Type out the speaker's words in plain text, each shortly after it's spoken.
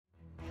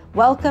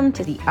Welcome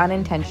to the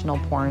Unintentional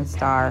Porn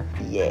Star.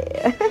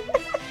 Yeah.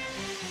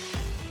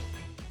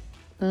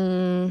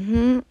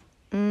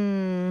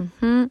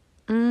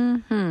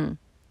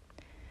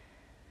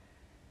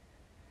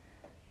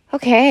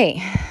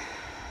 Okay.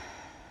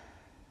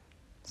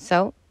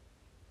 So,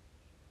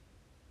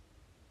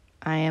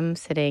 I am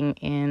sitting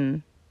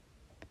in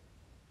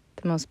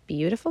the most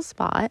beautiful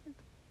spot.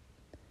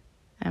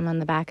 I'm on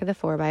the back of the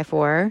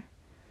 4x4.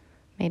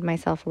 Made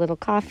myself a little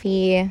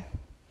coffee.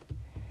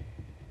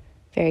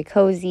 Very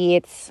cozy.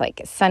 It's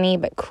like sunny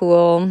but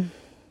cool.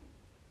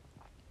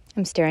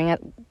 I'm staring at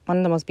one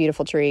of the most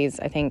beautiful trees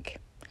I think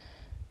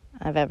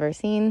I've ever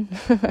seen.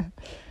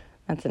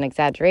 That's an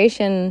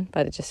exaggeration,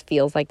 but it just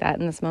feels like that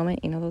in this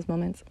moment. You know those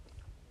moments?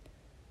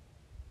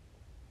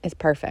 It's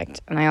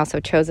perfect. And I also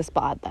chose a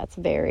spot that's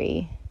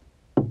very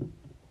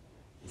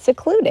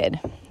secluded.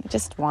 I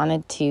just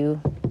wanted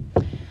to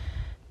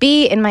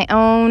be in my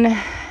own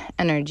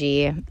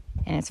energy. And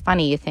it's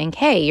funny, you think,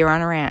 hey, you're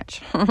on a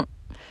ranch.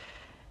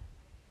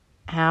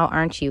 How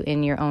aren't you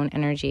in your own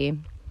energy?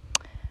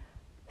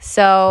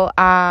 So,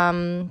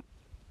 on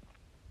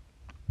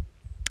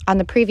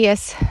the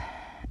previous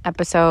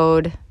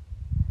episode,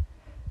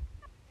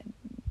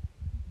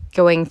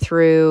 going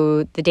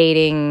through the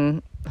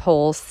dating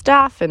whole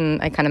stuff, and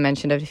I kind of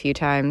mentioned it a few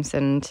times,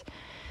 and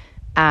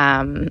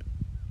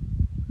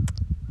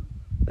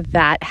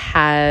that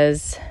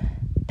has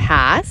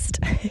passed.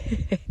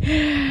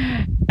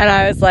 And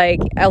I was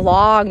like, a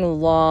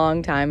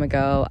long time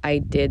ago, I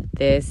did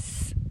this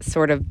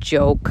sort of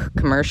joke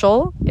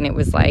commercial, and it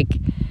was like,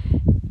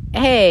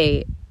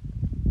 hey,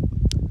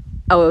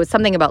 it was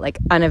something about like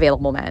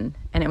unavailable men,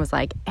 and it was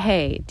like,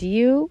 hey, do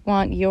you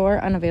want your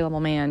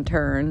unavailable man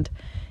turned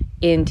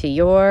into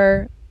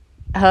your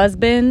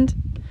husband?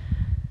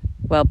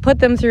 Well, put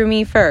them through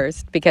me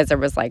first, because it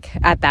was like,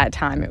 at that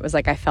time, it was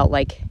like I felt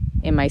like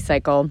in my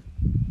cycle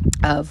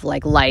of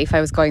like life,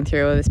 I was going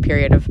through this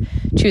period of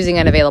choosing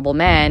unavailable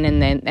men,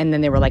 and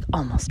then they were like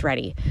almost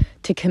ready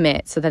to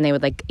commit. So then they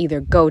would like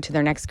either go to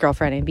their next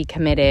girlfriend and be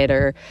committed,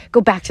 or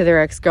go back to their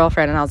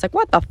ex-girlfriend. And I was like,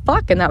 what the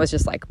fuck? And that was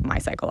just like my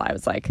cycle. I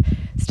was like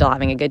still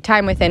having a good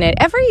time within it.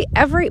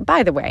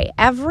 By the way,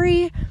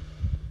 every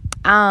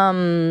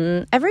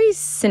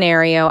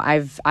scenario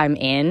I'm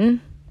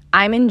in,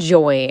 I'm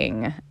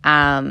enjoying.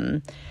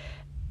 And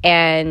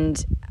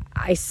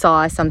I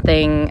saw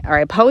something, or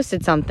I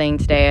posted something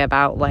today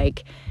about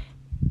like,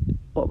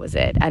 what was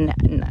it? An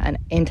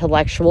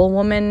intellectual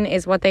woman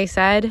is what they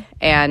said.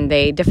 And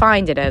they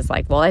defined it as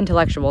like, well,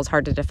 intellectual is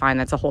hard to define.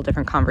 That's a whole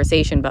different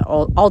conversation. But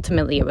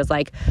ultimately it was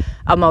like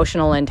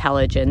emotional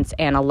intelligence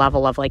and a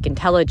level of like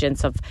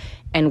intelligence of,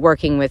 and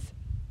working with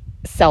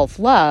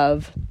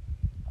self-love.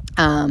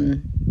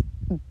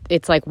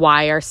 It's like,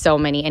 why are so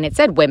many, and it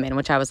said women,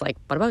 which I was like,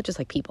 what about just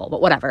like people?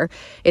 But whatever.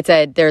 It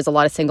said there's a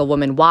lot of single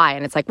women. Why?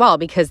 And it's like, well,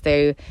 because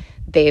they've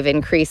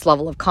increased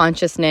level of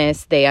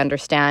consciousness. They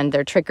understand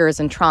their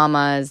triggers and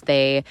traumas.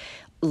 They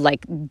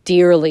like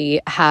dearly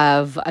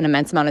have an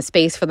immense amount of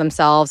space for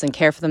themselves and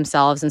care for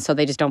themselves. And so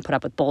they just don't put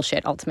up with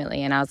bullshit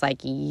ultimately. And I was like,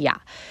 yeah.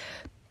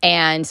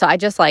 And so I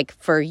just like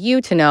for you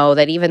to know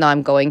that even though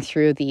I'm going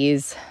through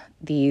these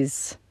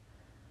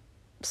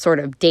sort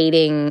of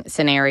dating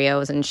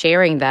scenarios and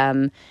sharing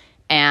them,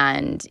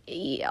 and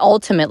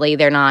ultimately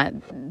they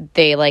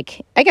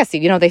like, I guess,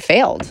 you know, they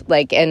failed,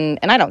 like, and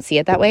I don't see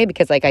it that way,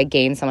 because like I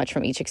gained so much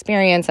from each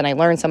experience, and I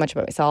learned so much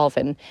about myself.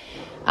 And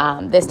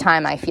this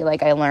time I feel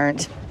like I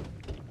learned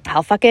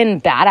how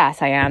fucking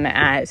badass I am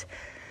at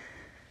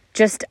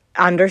just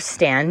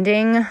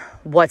understanding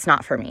what's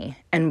not for me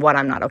and what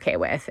I'm not okay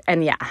with.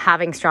 And yeah,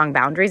 having strong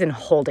boundaries and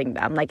holding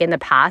them. Like in the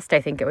past,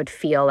 I think it would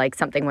feel like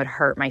something would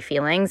hurt my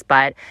feelings,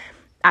 but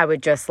I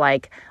would just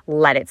like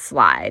let it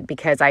slide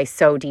because I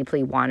so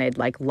deeply wanted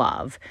like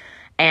love.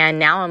 And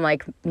now I'm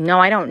like, no,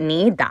 I don't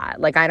need that.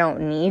 Like, I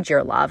don't need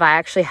your love. I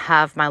actually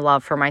have my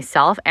love for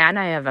myself, and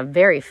I have a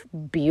very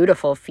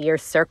beautiful,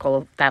 fierce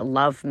circle that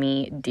love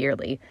me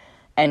dearly,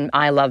 and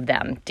I love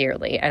them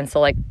dearly. And so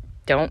like,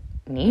 don't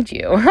need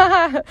you.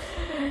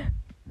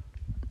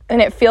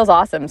 And it feels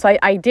awesome. So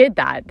I did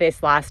that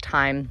this last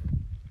time,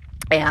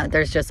 and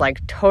there's just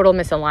like total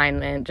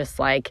misalignment, just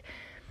like,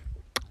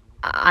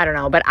 I don't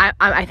know, but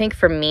I think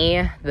for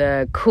me,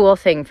 the cool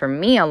thing for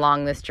me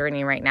along this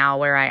journey right now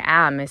where I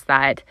am is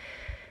that,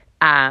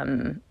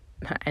 and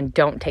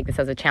don't take this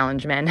as a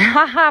challenge, men,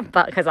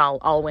 but because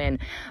I'll win,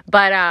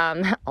 but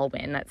I'll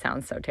win. That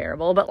sounds so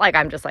terrible, but like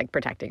I'm just like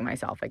protecting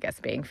myself, I guess,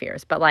 being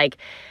fierce. But like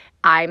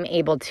I'm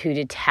able to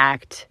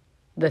detect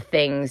the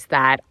things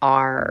that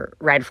are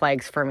red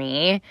flags for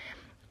me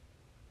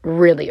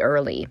really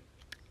early,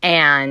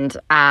 and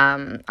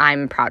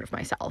I'm proud of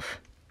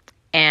myself.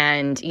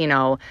 And, you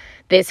know,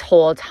 the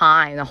whole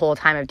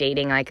time of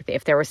dating, like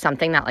if there was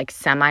something that like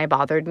semi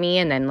bothered me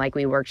and then like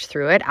we worked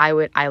through it,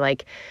 I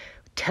like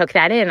took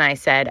that in and I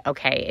said,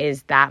 okay,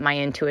 is that my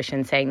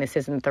intuition saying this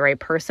isn't the right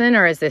person?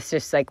 Or is this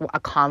just like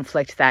a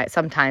conflict that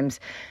sometimes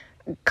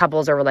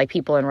couples or like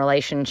people in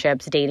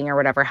relationships, dating or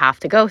whatever have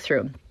to go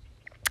through?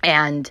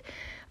 And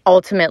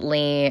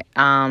ultimately,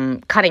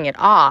 cutting it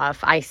off,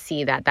 I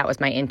see that that was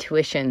my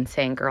intuition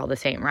saying, girl,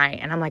 this ain't right.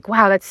 And I'm like,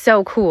 wow, that's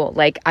so cool.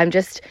 Like, I'm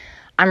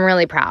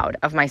really proud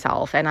of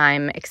myself, and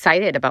I'm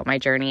excited about my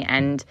journey,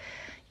 and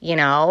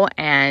all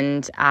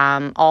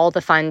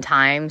the fun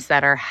times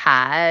that are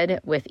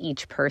had with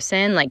each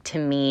person, like, to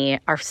me,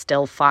 are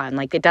still fun.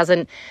 Like, it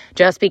doesn't,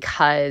 just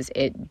because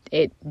it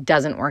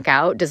doesn't work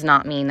out does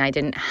not mean I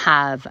didn't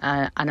have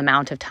an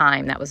amount of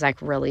time that was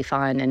like really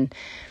fun.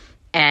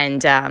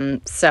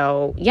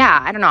 So yeah,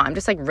 I don't know. I'm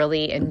just like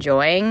really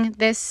enjoying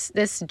this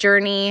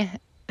journey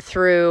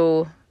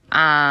through,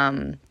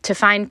 to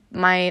find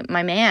my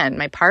man,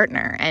 my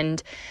partner.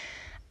 And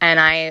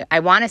I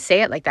want to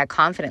say it like that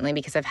confidently,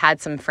 because I've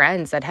had some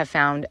friends that have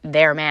found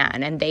their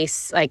man, and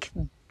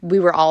we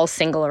were all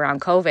single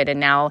around COVID, and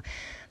now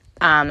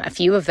a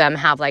few of them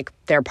have like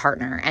their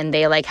partner, and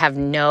they like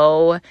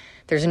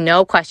there's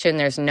no question,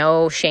 there's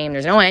no shame,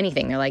 there's no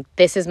anything. They're like,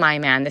 this is my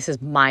man, this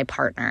is my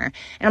partner.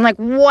 And I'm like,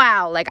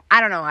 wow, like,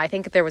 I don't know. I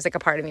think there was like a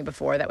part of me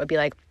before that would be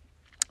like,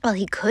 well,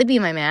 he could be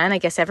my man. I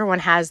guess everyone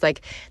has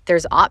like,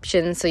 there's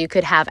options. So you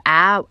could have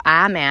a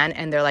man,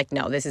 and they're like,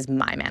 no, this is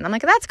my man. I'm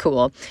like, that's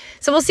cool.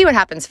 So we'll see what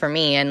happens for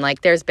me. And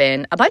like, there's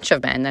been a bunch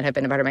of men that have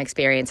been a part of my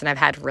experience, and I've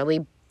had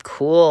really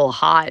cool,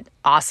 hot,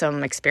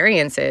 awesome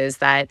experiences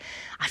that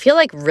I feel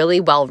like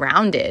really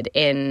well-rounded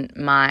in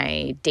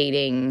my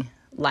dating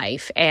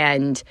life.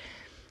 And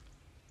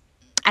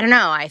I don't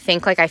know, I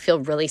think like I feel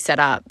really set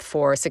up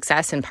for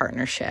success in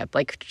partnership.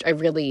 Like, I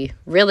really,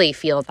 really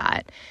feel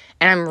that.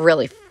 And I'm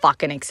really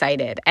fucking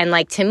excited. And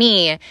like, to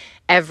me,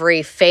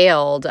 every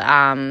failed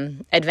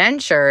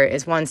adventure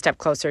is one step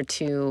closer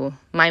to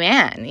my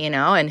man,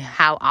 and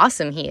how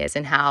awesome he is,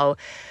 and how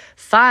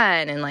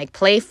fun and like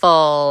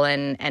playful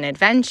and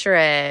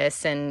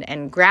adventurous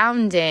and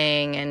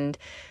grounding.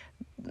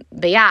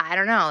 But yeah, I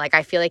don't know. Like,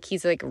 I feel like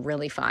he's like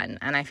really fun,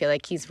 and I feel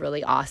like he's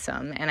really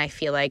awesome. And I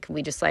feel like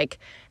we just like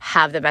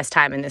have the best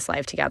time in this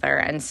life together.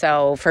 And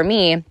so for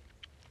me,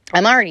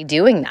 I'm already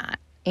doing that.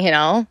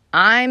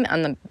 I'm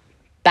on the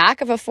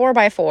back of a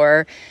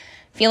 4x4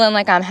 feeling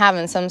like I'm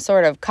having some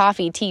sort of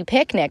coffee tea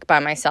picnic by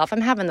myself. I'm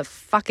having the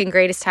fucking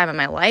greatest time of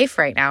my life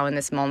right now in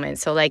this moment.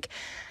 So like,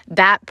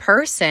 that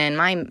person,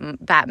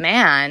 that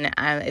man,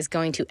 is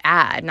going to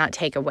add, not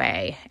take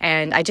away.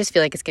 And I just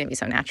feel like it's going to be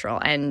so natural.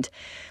 And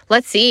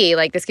let's see,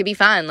 like, this could be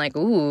fun. Like,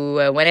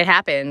 ooh, when it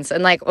happens.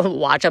 And like,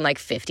 watch, I'm like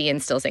 50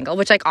 and still single,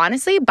 which like,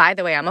 honestly, by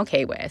the way, I'm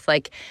okay with.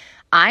 Like,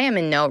 I am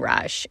in no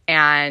rush,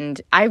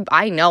 and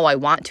I know I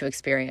want to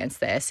experience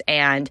this.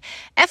 And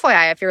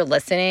FYI, if you're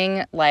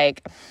listening,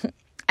 like,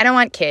 I don't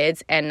want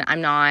kids, and I'm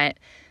not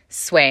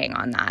swaying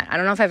on that. I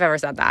don't know if I've ever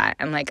said that.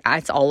 And like,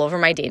 it's all over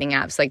my dating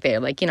apps. Like,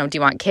 they're like, do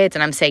you want kids?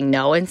 And I'm saying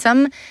no. And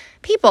some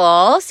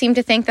people seem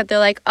to think that they're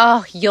like,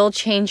 oh, you'll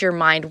change your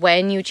mind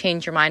when you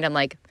change your mind. I'm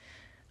like,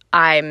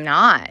 I'm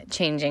not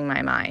changing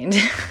my mind.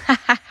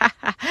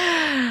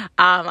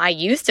 I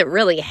used to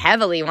really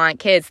heavily want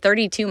kids.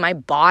 32, my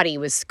body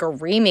was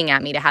screaming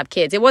at me to have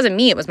kids. It wasn't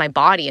me, it was my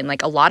body. And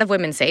like, a lot of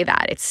women say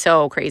that. It's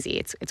so crazy.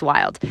 It's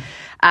wild.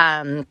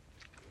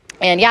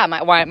 And yeah,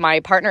 my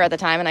partner at the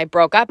time and I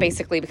broke up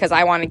basically because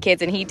I wanted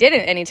kids and he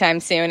didn't anytime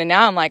soon. And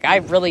now I'm like, I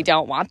really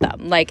don't want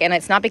them. Like, and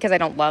it's not because I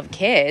don't love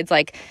kids.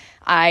 Like,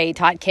 I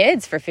taught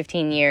kids for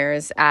 15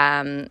 years,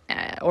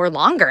 or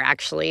longer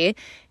actually,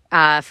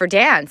 for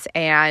dance.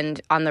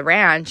 And on the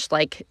ranch,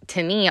 like,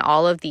 to me,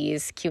 all of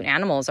these cute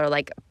animals are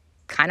like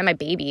kind of my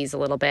babies a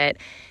little bit.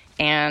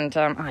 And,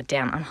 oh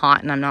damn, I'm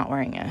hot and I'm not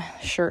wearing a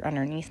shirt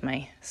underneath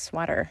my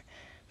sweater.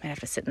 Might have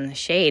to sit in the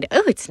shade.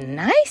 Oh, it's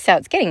nice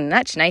out. It's getting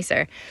much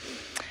nicer.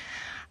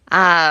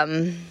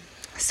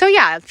 So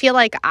yeah,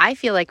 I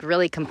feel like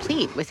really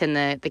complete within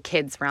the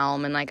kids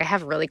realm. And like, I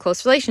have really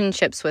close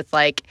relationships with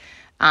like,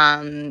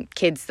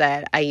 kids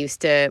that I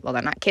used to, well,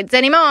 they're not kids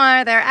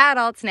anymore. They're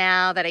adults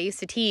now that I used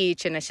to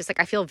teach. And it's just like,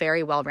 I feel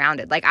very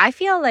well-rounded. Like, I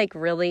feel like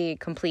really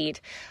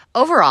complete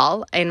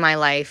overall in my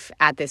life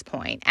at this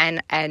point.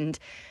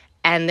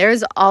 And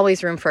there's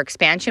always room for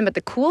expansion. But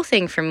the cool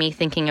thing for me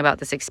thinking about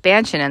this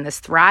expansion and this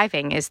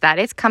thriving is that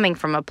it's coming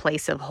from a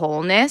place of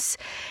wholeness.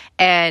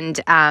 And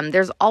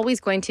there's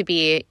always going to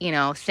be,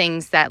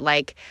 things that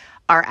like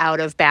are out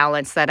of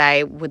balance that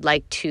I would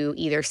like to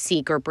either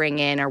seek or bring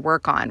in or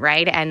work on,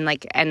 right? And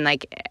like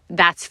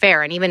that's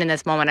fair. And even in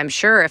this moment, I'm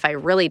sure if I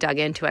really dug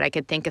into it, I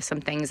could think of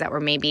some things that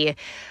were maybe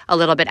a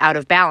little bit out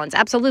of balance.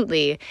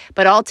 Absolutely.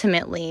 But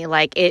ultimately,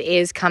 like, it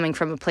is coming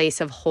from a place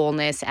of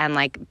wholeness and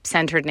like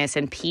centeredness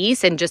and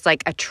peace and just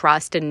like a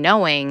trust and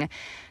knowing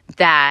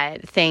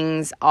that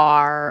things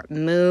are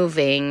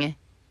moving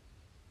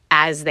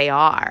as they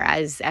are,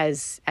 as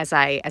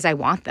I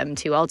want them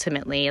to,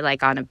 ultimately,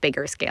 like on a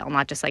bigger scale,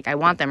 not just like I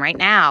want them right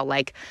now,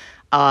 like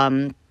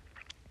a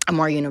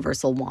more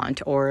universal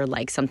want or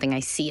like something I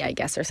see, I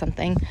guess, or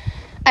something.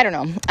 I don't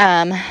know.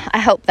 I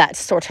hope that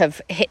sort of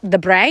hit the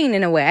brain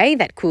in a way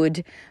that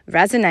could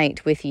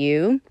resonate with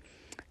you.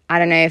 I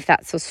don't know if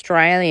that's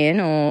Australian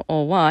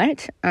or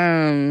what.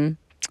 I've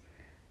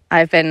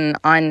been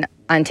on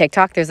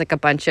TikTok. There's like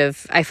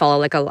I follow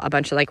like a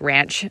bunch of like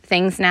ranch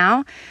things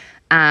now.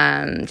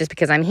 just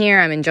because I'm here,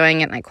 I'm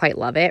enjoying it, and I quite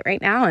love it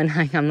right now. And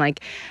I'm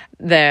like,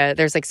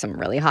 there's like some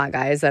really hot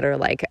guys that are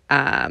like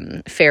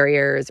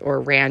farriers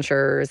or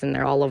ranchers, and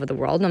they're all over the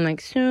world. And I'm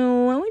like,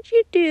 so what would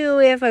you do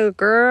if a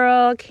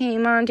girl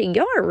came onto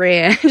your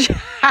ranch?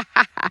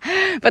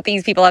 But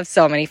these people have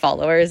so many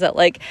followers that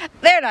like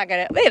they're not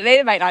gonna,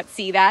 they might not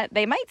see that.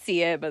 They might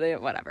see it, but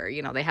whatever,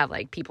 they have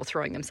like people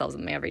throwing themselves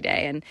in me every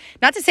day. And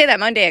not to say that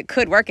Monday it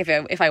could work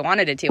if I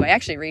wanted it to. I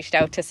actually reached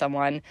out to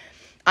someone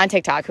on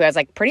TikTok who has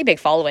like pretty big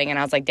following, and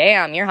I was like,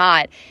 damn, you're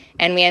hot.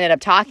 And we ended up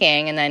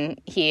talking, and then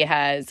he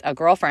has a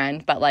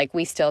girlfriend, but like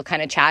we still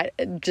kind of chat,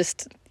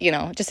 just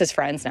as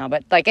friends now.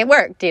 But like it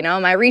worked,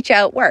 my reach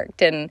out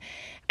worked, and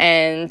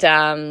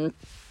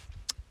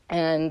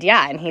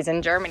yeah, and he's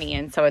in Germany,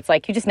 and so it's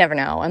like you just never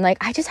know. And like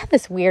I just have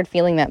this weird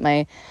feeling that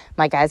my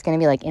guy's gonna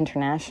be like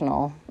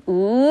international.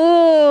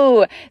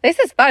 Ooh, this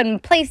is fun.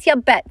 Place your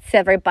bets,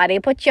 everybody.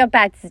 Put your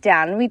bets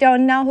down. We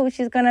don't know who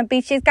she's going to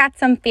be. She's got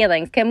some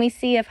feelings. Can we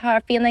see if her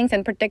feelings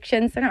and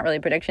predictions, they're not really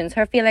predictions,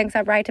 her feelings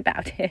are right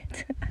about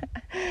it?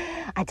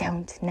 I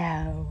don't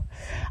know.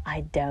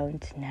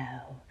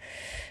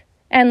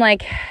 And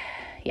like,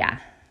 yeah,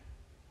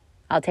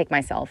 I'll take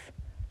myself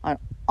on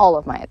all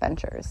of my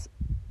adventures.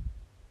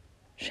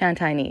 Shall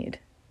I need?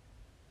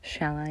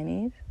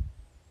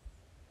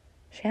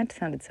 Shan't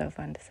sounded so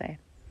fun to say.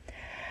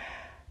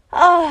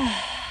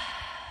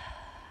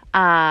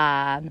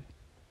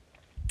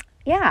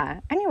 Yeah,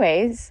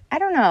 anyways, I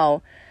don't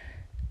know.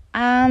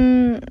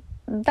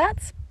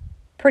 That's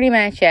pretty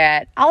much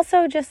it.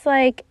 Also, just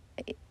like,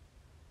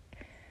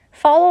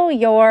 follow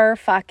your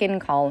fucking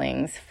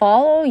callings.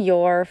 Follow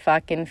your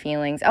fucking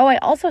feelings. Oh, I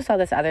also saw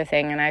this other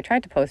thing, and I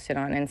tried to post it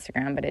on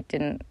Instagram, but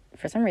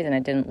for some reason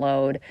it didn't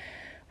load,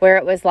 where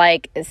it was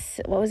like,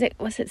 what was it?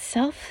 Was it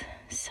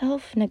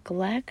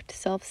self-neglect,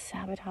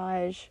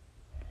 self-sabotage?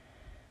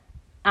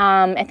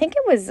 I think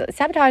it was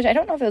sabotage. I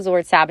don't know if it was the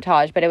word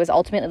sabotage, but it was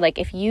ultimately like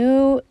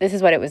this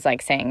is what it was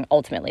like saying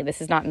ultimately.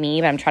 This is not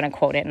me, but I'm trying to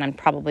quote it, and I'm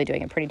probably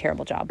doing a pretty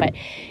terrible job. But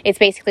it's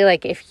basically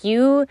like, if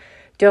you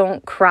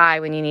don't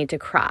cry when you need to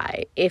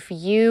cry,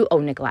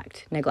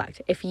 neglect.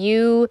 If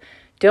you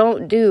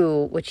don't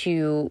do what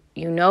you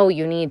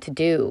need to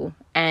do,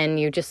 and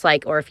you're just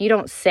like, or if you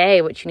don't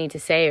say what you need to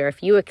say, or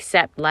if you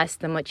accept less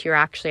than what you're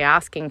actually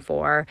asking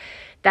for,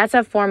 that's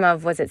a form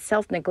of, was it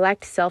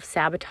self-neglect,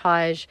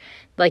 self-sabotage?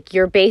 Like,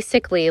 you're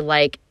basically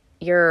like,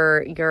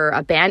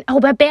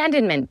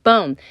 abandonment,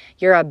 boom.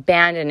 You're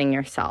abandoning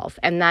yourself.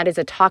 And that is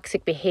a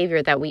toxic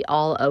behavior that we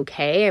all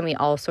okay, and we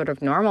all sort of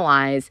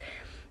normalize.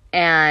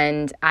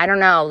 And I don't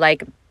know,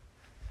 like,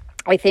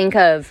 I think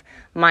of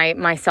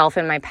myself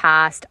in my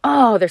past.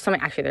 Oh, there's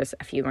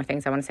a few more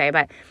things I want to say,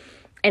 but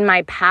in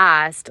my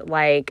past,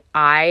 like,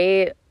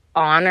 I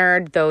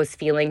honored those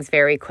feelings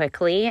very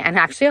quickly. And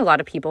actually a lot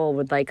of people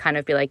would like kind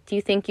of be like, do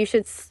you think you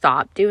should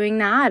stop doing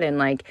that and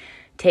like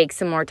take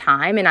some more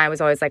time? And I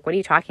was always like, what are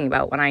you talking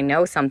about? When I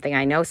know something,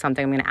 I'm going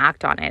to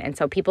act on it. And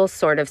so people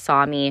sort of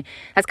saw me,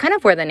 that's kind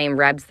of where the name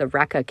Rebs the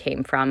Rekka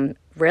came from,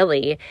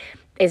 really,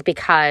 is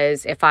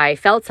because if I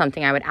felt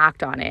something, I would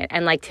act on it.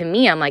 And like, to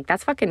me, I'm like,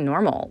 that's fucking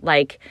normal.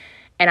 Like,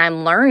 and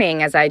I'm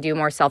learning as I do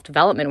more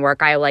self-development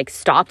work, I like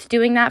stopped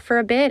doing that for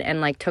a bit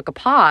and like took a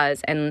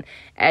pause and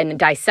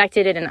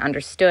dissected it and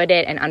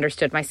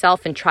understood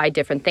myself and tried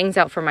different things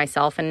out for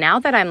myself. And now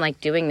that I'm like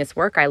doing this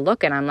work, I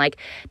look and I'm like,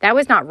 that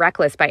was not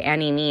reckless by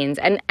any means.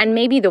 And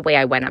maybe the way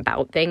I went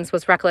about things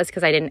was reckless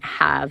because I didn't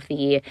have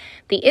the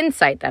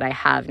insight that I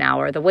have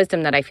now, or the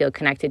wisdom that I feel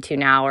connected to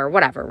now, or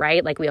whatever,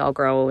 right? Like, we all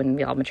grow and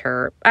we all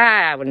mature.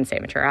 I wouldn't say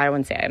mature. I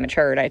wouldn't say I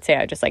matured. I'd say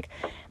I just like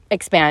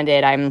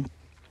expanded. I'm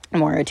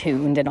more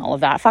attuned and all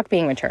of that. Fuck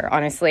being mature.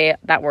 Honestly,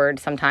 that word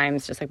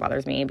sometimes just like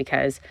bothers me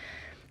because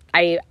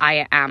I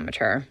am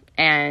mature.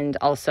 And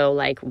also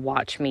like,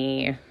 watch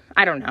me,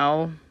 I don't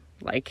know,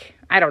 like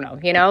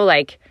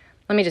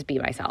let me just be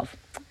myself.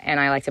 And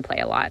I like to play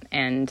a lot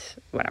and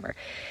whatever.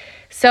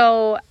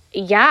 So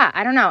yeah,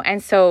 I don't know.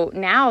 And so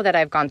now that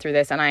I've gone through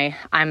this, and I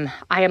am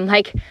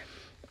like,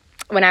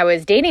 when I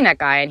was dating that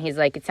guy and he's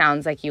like, it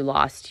sounds like you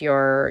lost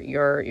your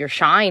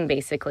shine,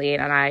 basically.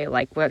 And I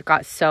like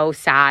got so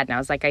sad, and I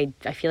was like, I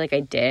feel like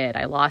I did.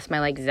 I lost my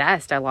like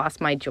zest. I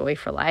lost my joy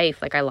for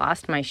life. Like, I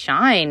lost my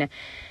shine,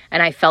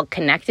 and I felt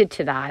connected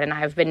to that. And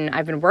I've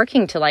been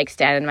working to like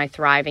stand in my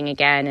thriving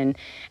again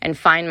and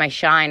find my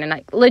shine. And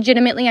like,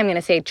 legitimately, I'm going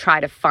to say, try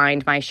to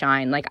find my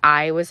shine. Like,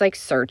 I was like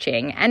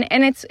searching, and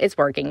it's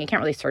working. You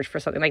can't really search for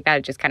something like that.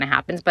 It just kind of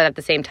happens. But at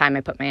the same time,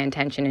 I put my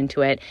intention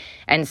into it.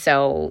 And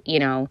so,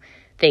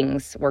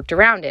 things worked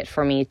around it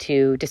for me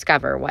to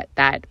discover what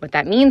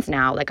that means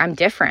now. Like, I'm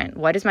different.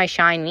 What does my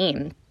shine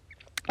mean?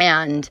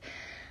 And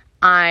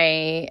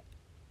I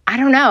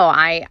don't know.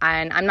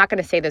 I'm not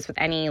going to say this with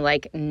any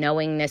like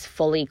knowingness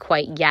fully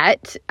quite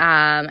yet.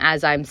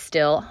 As I'm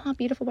still,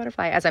 beautiful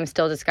butterfly, as I'm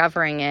still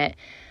discovering it.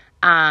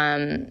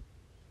 But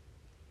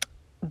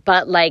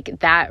like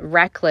that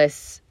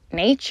reckless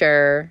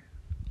nature,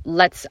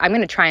 I'm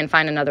going to try and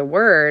find another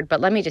word,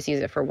 but let me just use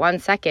it for 1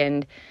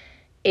 second.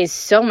 is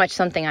so much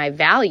something I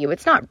value.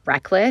 It's not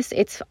reckless.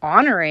 It's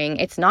honoring.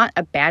 It's not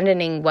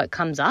abandoning what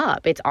comes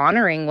up. It's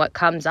honoring what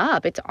comes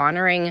up. It's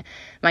honoring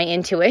my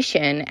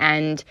intuition.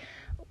 And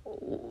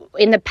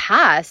in the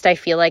past, I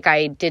feel like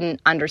I didn't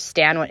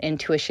understand what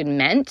intuition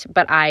meant,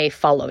 but I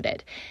followed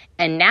it.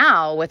 And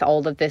now with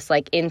all of this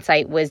like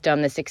insight,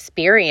 wisdom, this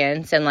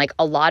experience, and like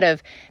a lot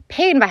of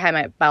pain behind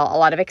my belt, a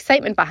lot of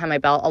excitement behind my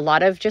belt, a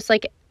lot of just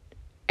like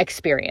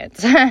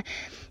experience,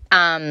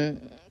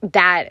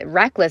 that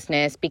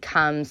recklessness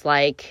becomes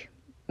like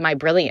my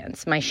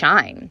brilliance, my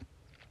shine.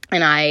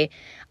 And I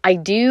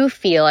do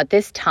feel at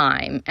this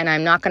time, and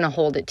I'm not going to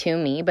hold it to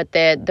me, but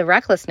the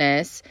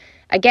recklessness,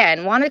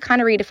 again, want to kind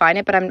of redefine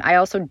it, but I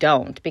also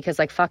don't, because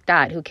like, fuck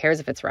that. Who cares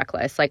if it's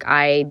reckless? Like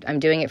I'm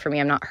doing it for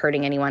me. I'm not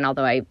hurting anyone.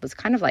 Although I was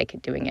kind of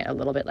like doing it a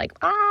little bit like,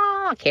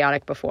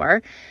 chaotic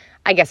before.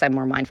 I guess I'm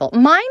more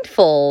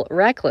mindful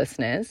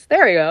recklessness.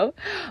 There we go.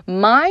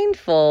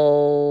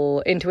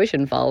 Mindful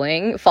intuition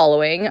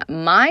following,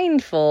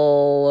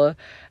 mindful,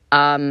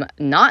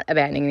 not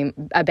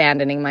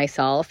abandoning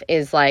myself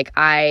is like,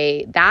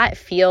 that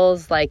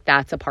feels like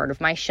that's a part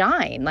of my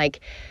shine. Like,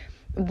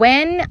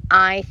 when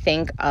I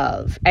think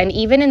of, and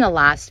even in the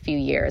last few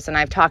years, and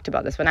I've talked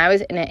about this, when I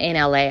was in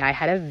LA, I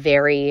had a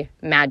very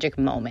magic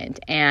moment,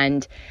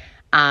 and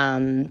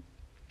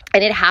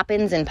it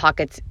happens in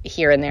pockets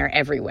here and there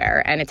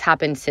everywhere. And it's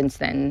happened since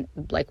then,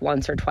 like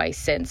once or twice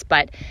since.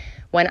 But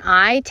when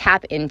I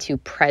tap into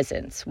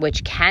presence,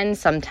 which can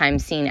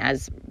sometimes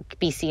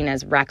be seen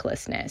as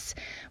recklessness,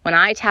 when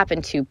I tap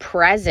into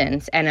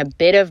presence and a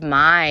bit of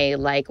my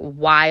like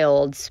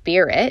wild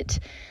spirit,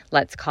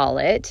 let's call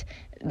it,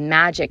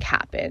 magic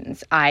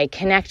happens. I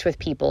connect with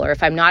people, or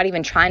if I'm not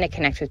even trying to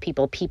connect with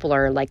people, people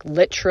are like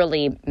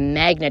literally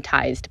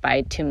magnetized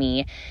to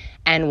me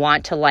and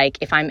want to, like,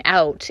 if I'm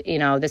out,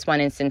 this one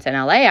instance in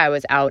LA, I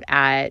was out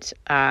at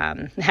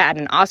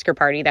an Oscar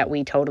party that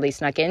we totally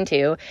snuck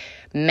into,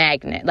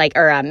 magic,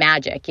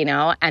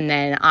 and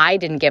then I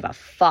didn't give a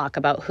fuck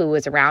about who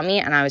was around me,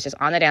 and I was just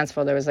on the dance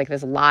floor. There was like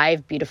this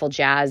live, beautiful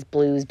jazz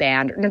blues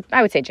band,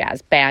 I would say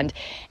jazz band,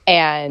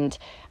 and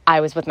I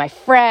was with my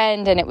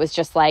friend, and it was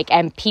just like,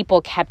 and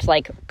people kept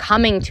like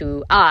coming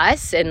to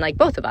us, and like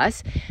both of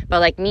us, but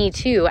like me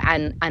too,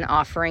 and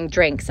offering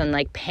drinks and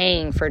like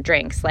paying for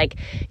drinks. Like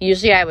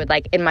usually I would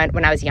like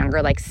when I was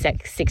younger, like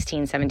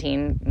 16,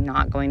 17,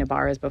 not going to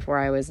bars before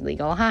I was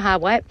legal.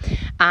 What?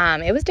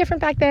 It was different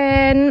back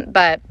then,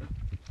 but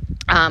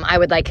I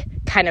would like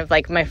kind of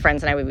like my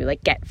friends and I would be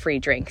like get free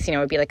drinks, it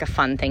would be like a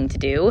fun thing to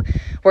do.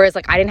 Whereas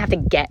like I didn't have to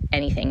get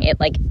anything.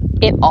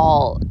 It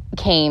all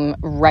came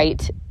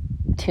right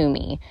to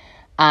me,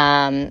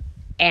 and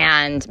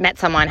met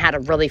someone, had a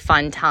really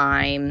fun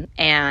time,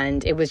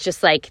 and it was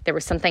just like there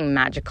was something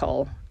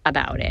magical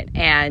about it.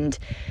 And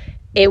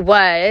it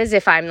was,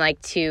 if I'm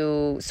like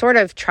to sort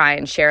of try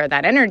and share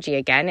that energy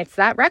again, it's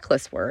that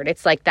reckless word.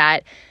 It's like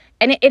that,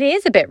 and it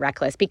is a bit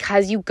reckless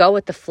because you go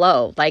with the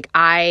flow. Like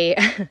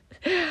I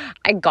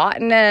got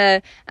in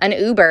an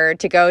Uber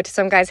to go to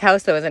some guy's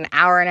house that was an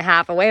hour and a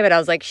half away, but I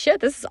was like,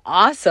 shit, this is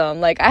awesome.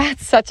 Like I had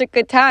such a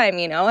good time,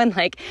 and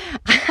like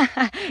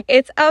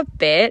it's a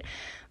bit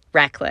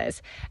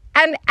reckless.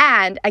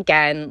 And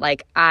again,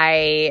 like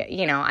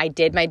I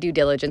did my due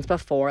diligence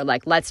before.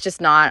 Like, let's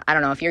just not, I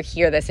don't know if you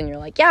hear this and you're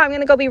like, yeah, I'm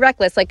going to go be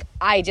reckless. Like,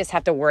 I just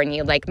have to warn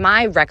you, like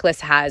my reckless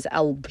has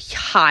a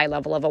high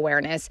level of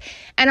awareness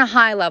and a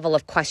high level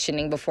of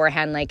questioning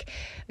beforehand. Like,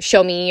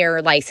 show me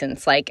your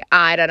license. Like,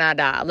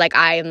 like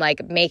I'm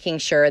like making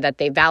sure that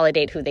they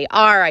validate who they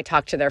are. I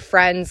talk to their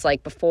friends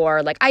like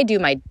before, like I do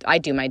my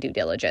due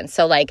diligence.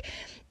 So like,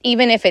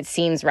 even if it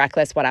seems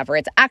reckless, whatever,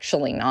 it's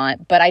actually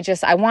not. But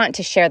I want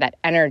to share that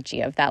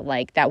energy of that,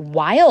 like that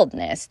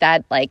wildness,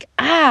 that like,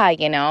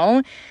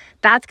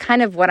 that's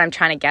kind of what I'm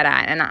trying to get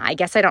at. And I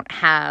guess I don't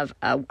have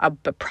a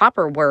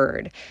proper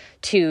word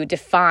to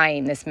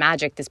define this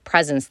magic, this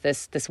presence,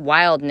 this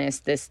wildness,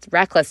 this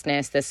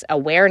recklessness, this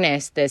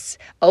awareness, this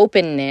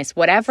openness,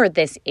 whatever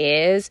this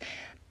is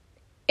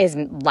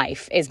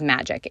life, is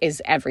magic,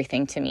 is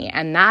everything to me.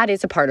 And that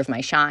is a part of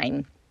my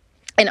shine.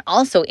 And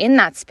also in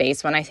that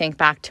space, when I think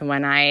back to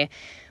when I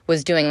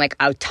was doing like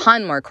a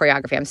ton more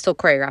choreography, I'm still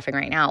choreographing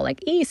right now,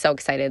 like, so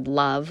excited,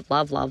 love,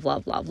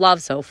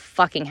 so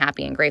fucking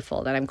happy and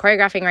grateful that I'm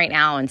choreographing right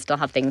now and still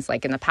have things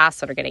like in the past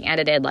that are getting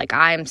edited. Like,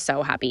 I'm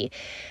so happy.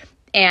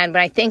 And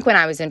when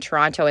I was in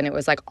Toronto and it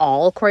was like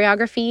all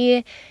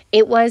choreography,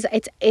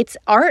 it's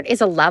art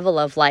is a level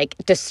of like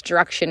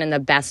destruction in the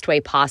best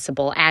way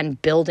possible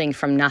and building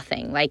from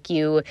nothing. Like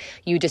you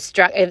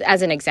destruct,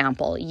 as an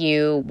example,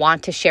 you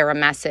want to share a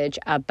message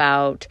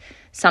about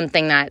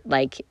something that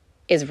like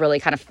is really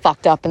kind of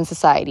fucked up in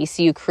society.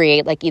 So you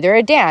create like either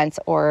a dance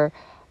or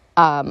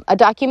a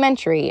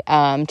documentary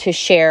to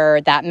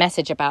share that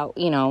message about,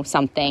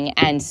 something.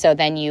 And so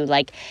then you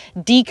like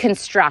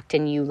deconstruct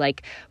and you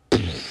like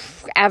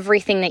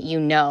everything that you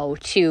know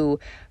to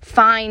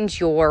find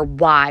your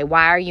why.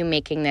 Why are you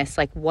making this?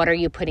 Like, what are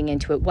you putting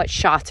into it? What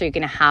shots are you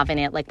going to have in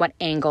it? Like, what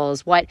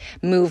angles, what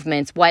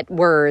movements, what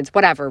words,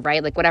 whatever,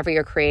 right? Like, whatever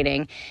you're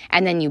creating.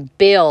 And then you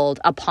build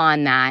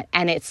upon that.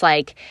 And it's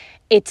like,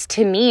 it's,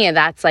 to me,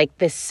 that's like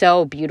this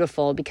so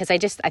beautiful, because I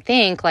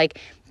think like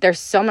there's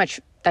so much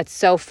that's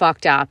so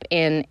fucked up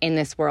in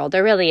this world.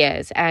 There really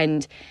is.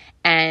 And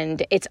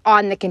it's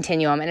on the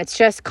continuum, and it's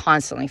just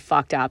constantly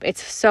fucked up.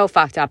 It's so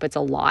fucked up. It's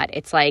a lot.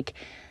 It's like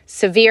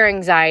severe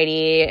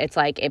anxiety. It's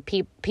like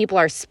people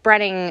are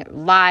spreading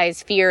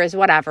lies, fears,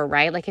 whatever,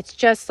 right? Like, it's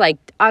just like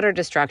utter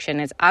destruction.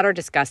 It's utter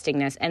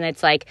disgustingness. And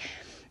it's like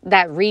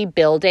that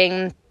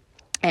rebuilding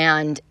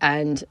and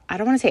I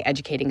don't want to say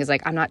educating, because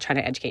like I'm not trying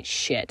to educate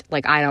shit.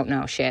 Like, I don't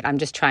know shit. I'm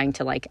just trying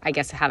to, like, I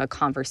guess, have a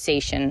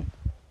conversation.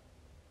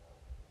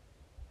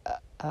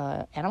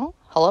 Animal?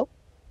 Hello?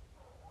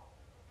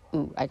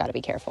 Ooh, I gotta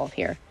be careful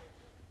here.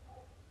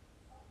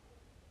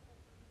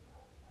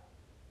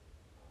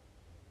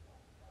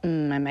 I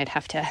might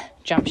have to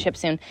jump ship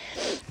soon.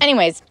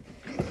 Anyways,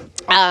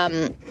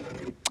 kind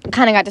of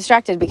got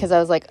distracted because I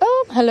was like,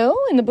 oh, hello,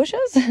 in the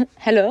bushes.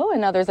 Hello.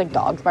 And now there's like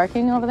dogs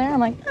barking over there. I'm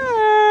like,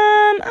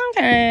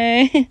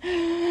 okay.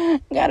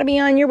 Gotta be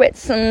on your wits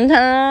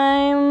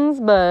sometimes,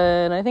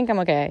 but I think I'm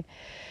okay.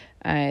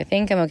 I'm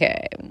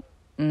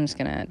just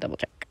gonna double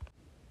check.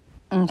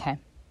 Okay.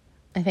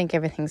 I think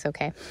everything's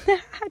okay.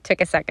 It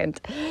took a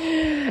second.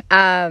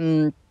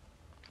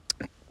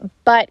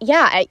 But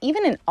yeah,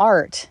 even in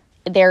art,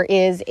 there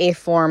is a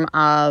form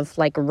of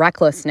like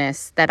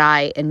recklessness that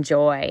I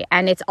enjoy.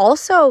 And it's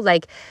also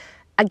like,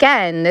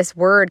 again, this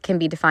word can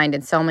be defined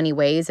in so many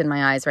ways in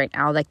my eyes right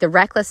now. Like, the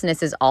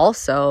recklessness is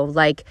also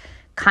like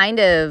kind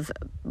of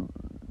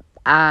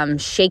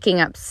shaking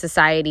up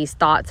society's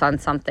thoughts on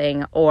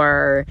something,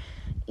 or,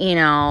 you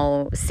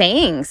know,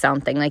 saying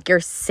something. Like, you're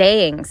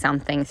saying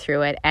something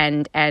through it,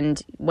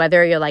 and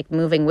whether you're like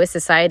moving with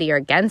society or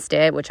against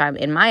it, which I'm,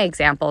 in my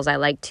examples, I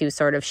like to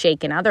sort of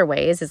shake in other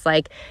ways, is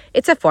like,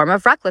 it's a form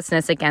of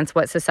recklessness against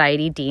what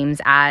society deems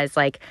as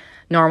like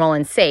normal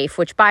and safe,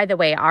 which, by the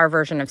way, our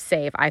version of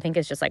safe, I think,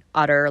 is just like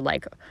utter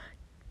like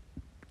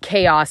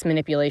chaos,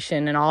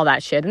 manipulation, and all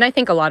that shit. And I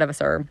think a lot of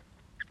us are.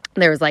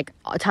 There's like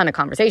a ton of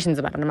conversations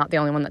about it. I'm not the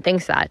only one that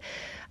thinks that.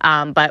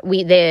 But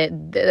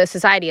the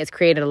society has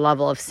created a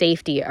level of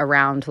safety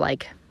around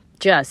like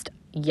just,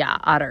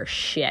 utter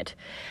shit.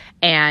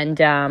 And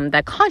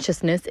that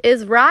consciousness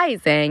is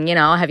rising, you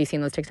know. Have you seen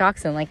those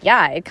TikToks? And like,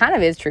 yeah, it kind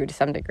of is true to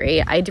some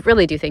degree. I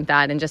really do think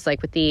that. And just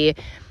like with the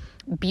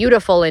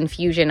beautiful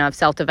infusion of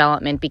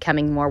self-development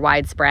becoming more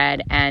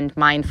widespread, and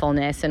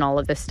mindfulness and all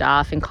of this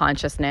stuff, and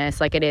consciousness,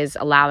 like, it is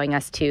allowing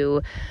us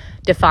to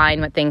define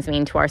what things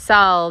mean to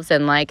ourselves.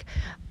 And like,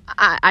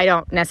 I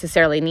don't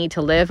necessarily need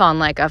to live on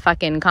like a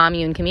fucking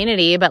commune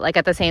community, but like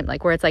at the same,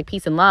 like, where it's like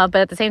peace and love,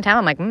 but at the same time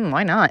I'm like,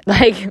 why not?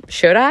 Like,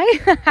 should I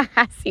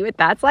see what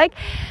that's like?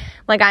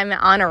 Like, I'm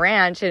on a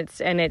ranch,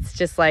 and it's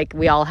just like,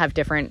 we all have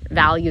different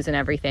values and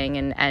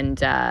everything,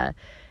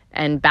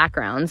 and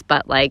backgrounds,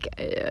 but like,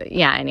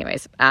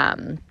 anyways,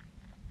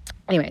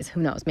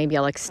 who knows? Maybe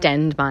I'll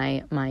extend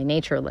my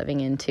nature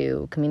living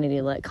into community,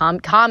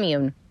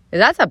 commune.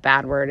 That's a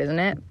bad word, isn't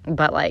it?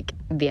 But like,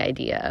 the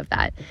idea of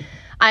that,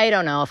 I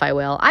don't know if I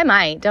will. I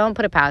might. Don't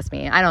put it past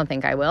me. I don't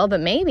think I will,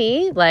 but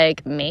maybe,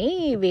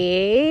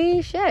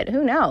 shit,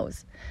 who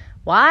knows?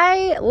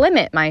 Why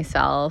limit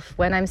myself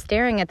when I'm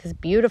staring at this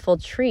beautiful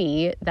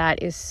tree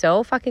that is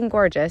so fucking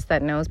gorgeous,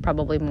 that knows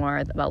probably more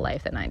about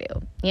life than I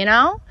do? You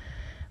know?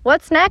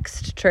 What's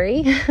next,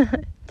 tree?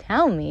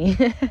 Tell me.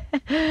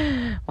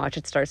 Watch,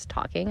 it starts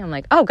talking. I'm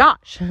like, oh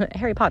gosh,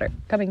 Harry Potter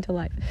coming to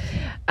life.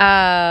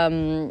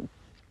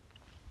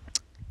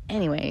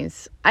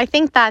 Anyways, I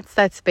think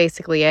that's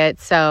basically it.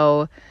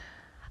 So,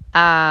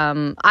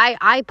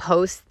 I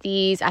post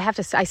these.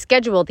 I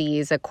schedule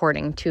these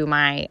according to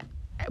my,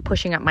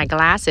 pushing up my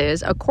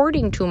glasses,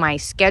 according to my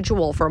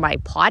schedule for my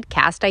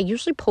podcast. I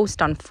usually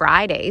post on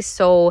Fridays.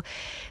 So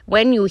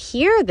when you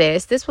hear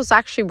this was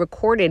actually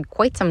recorded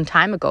quite some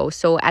time ago.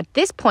 So at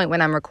this point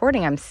when I'm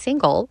recording, I'm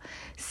single,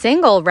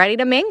 ready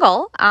to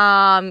mingle.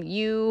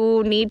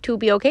 You need to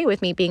be okay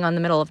with me being on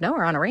the middle of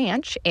nowhere on a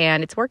ranch,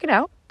 and it's working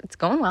out. It's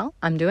going well.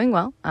 I'm doing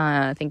well.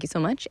 Thank you so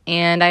much.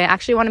 And I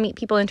actually want to meet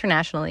people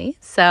internationally.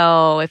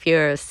 So if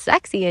you're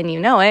sexy and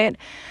you know it,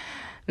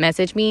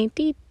 message me,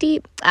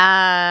 deep.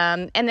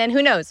 And then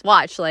who knows?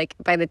 Watch, like,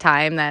 by the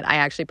time that I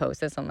actually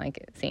post this, I'm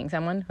like seeing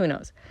someone. Who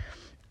knows?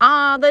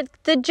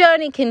 The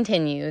journey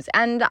continues,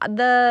 and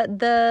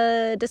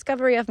the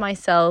discovery of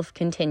myself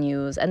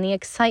continues, and the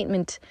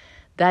excitement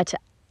that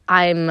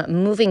I'm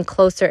moving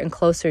closer and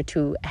closer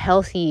to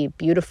healthy,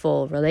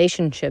 beautiful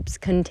relationships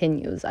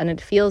continues, and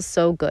it feels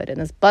so good, and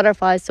this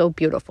butterfly is so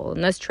beautiful,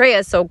 and this tree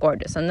is so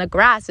gorgeous, and the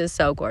grass is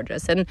so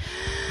gorgeous, and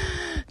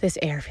this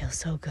air feels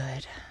so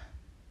good.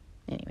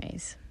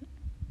 Anyways,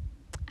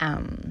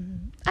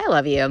 I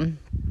love you.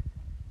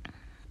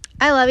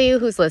 I love you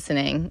who's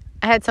listening.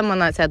 I had someone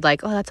that said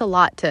like, oh, that's a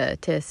lot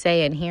to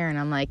say and hear, and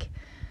I'm like,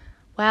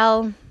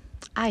 well,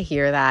 I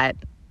hear that.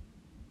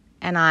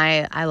 And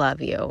I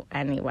love you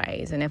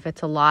anyways. And if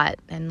it's a lot,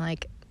 then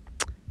like,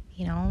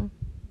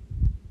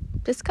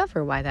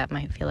 discover why that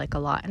might feel like a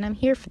lot. And I'm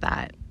here for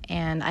that.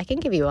 And I can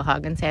give you a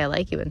hug and say I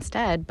like you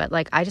instead. But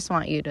like, I just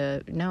want you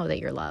to know that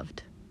you're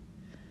loved.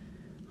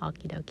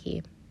 Okie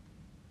dokie.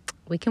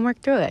 We can work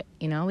through it.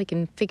 We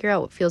can figure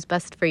out what feels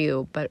best for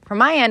you. But from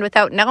my end,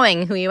 without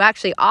knowing who you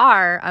actually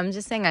are, I'm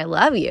just saying I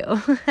love you.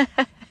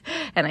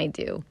 And I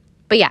do.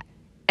 But yeah,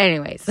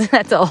 anyways,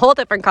 that's a whole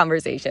different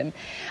conversation.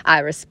 I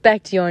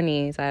respect your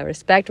needs. I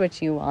respect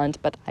what you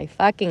want, but I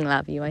fucking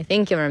love you. I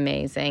think you're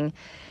amazing.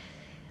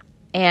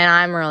 And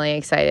I'm really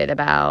excited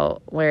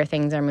about where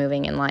things are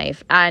moving in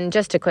life. And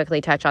just to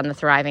quickly touch on the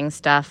thriving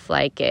stuff,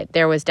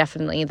 there was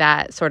definitely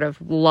that sort of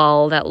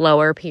lull, that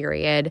lower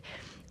period.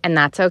 And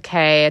that's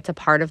okay. It's a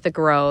part of the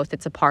growth.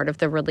 It's a part of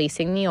the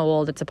releasing the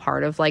old. It's a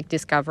part of like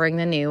discovering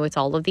the new. It's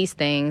all of these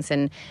things.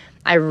 And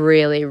I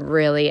really,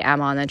 really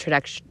am on the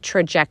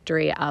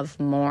trajectory of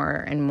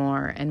more and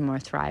more and more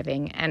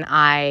thriving. And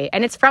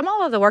it's from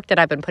all of the work that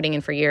I've been putting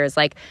in for years.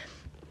 Like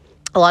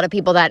a lot of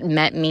people that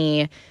met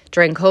me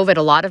during COVID,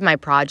 a lot of my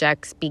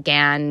projects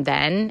began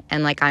then.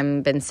 And like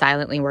I've been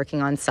silently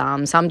working on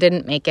some. Some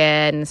didn't make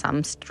it and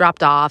some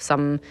dropped off,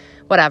 some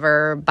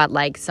whatever. But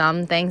like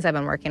some things I've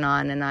been working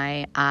on, and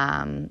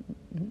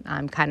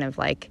I'm kind of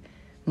like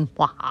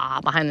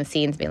behind the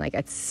scenes being like,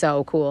 it's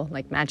so cool.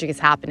 Like magic is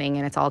happening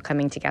and it's all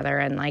coming together.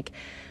 And like,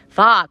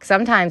 fuck,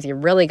 sometimes you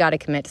really got to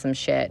commit to some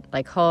shit.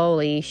 Like,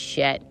 holy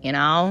shit,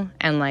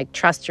 and like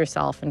trust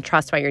yourself and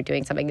trust why you're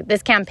doing something.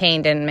 This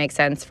campaign didn't make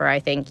sense for, I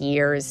think,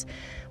 years.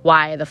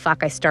 Why the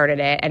fuck I started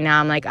it. And now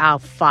I'm like, oh,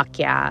 fuck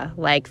yeah.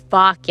 Like,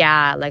 fuck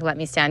yeah. Like, let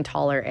me stand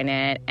taller in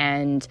it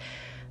and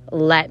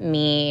let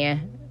me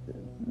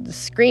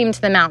scream to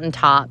the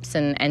mountaintops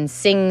and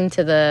sing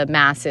to the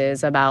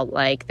masses about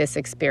like this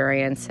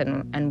experience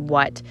and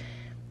what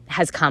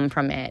has come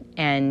from it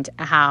and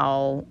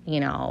how,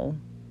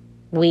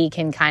 we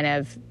can kind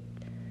of,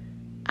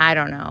 I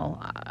don't know,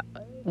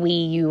 we,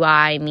 you,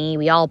 I, me,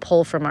 we all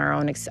pull from our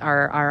own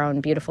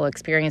beautiful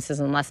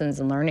experiences and lessons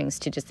and learnings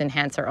to just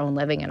enhance our own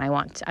living. And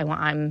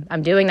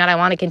I'm doing that. I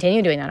want to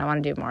continue doing that. I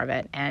want to do more of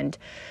it. And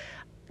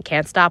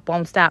can't stop,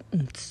 won't stop.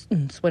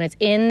 When it's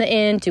in the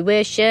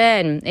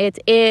intuition, it's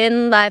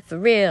in life for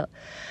real.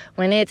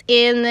 When it's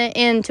in the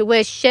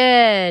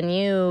intuition,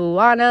 you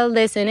want to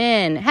listen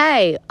in.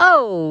 Hey,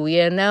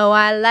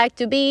 I like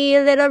to be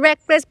a little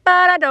reckless,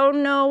 but I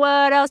don't know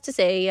what else to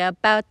say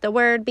about the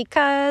word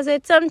because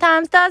it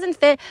sometimes doesn't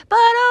fit. But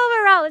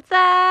overall, it's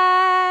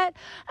that.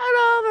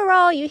 And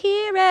overall, you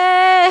hear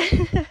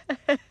it.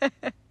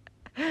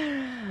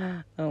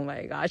 Oh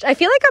my gosh. I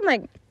feel like I'm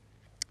like,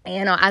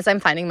 as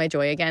I'm finding my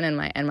joy again and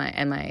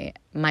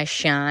my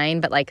shine,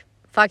 but like,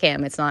 fuck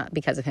him. It's not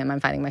because of him I'm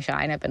finding my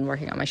shine. I've been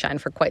working on my shine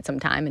for quite some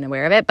time and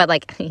aware of it. But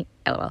like,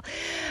 lol.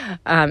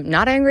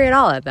 Not angry at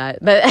all at that.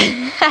 But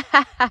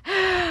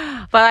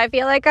but I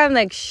feel like I'm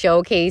like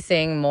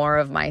showcasing more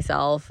of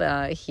myself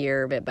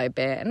here bit by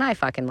bit. And I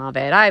fucking love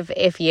it.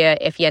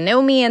 If you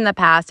knew me in the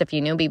past, if you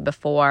knew me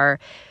before,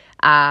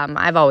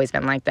 I've always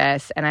been like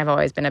this. And I've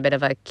always been a bit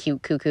of a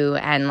cute cuckoo.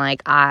 And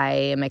like, I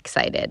am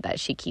excited that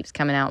she keeps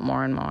coming out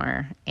more and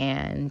more.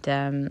 And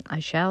I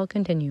shall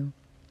continue.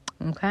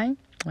 Okay?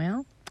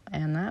 Well,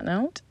 on that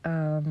note,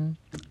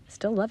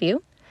 still love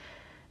you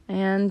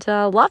and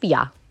love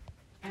ya.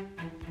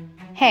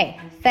 Hey,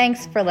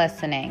 thanks for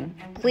listening.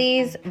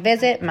 Please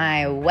visit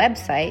my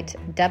website,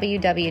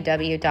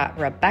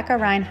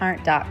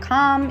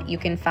 www.rebeccareinhart.com. You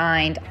can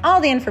find all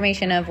the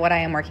information of what I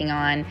am working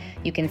on.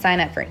 You can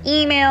sign up for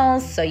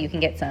emails so you can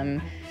get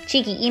some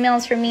cheeky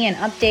emails from me and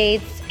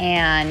updates.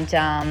 And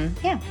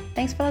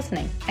thanks for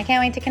listening. I can't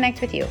wait to connect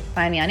with you.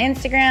 Find me on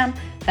Instagram,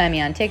 find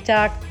me on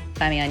TikTok,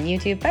 find me on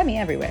YouTube, find me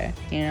everywhere,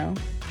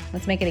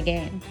 Let's make it a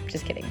game.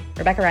 Just kidding.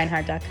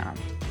 RebeccaReinhart.com.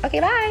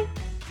 Okay, bye.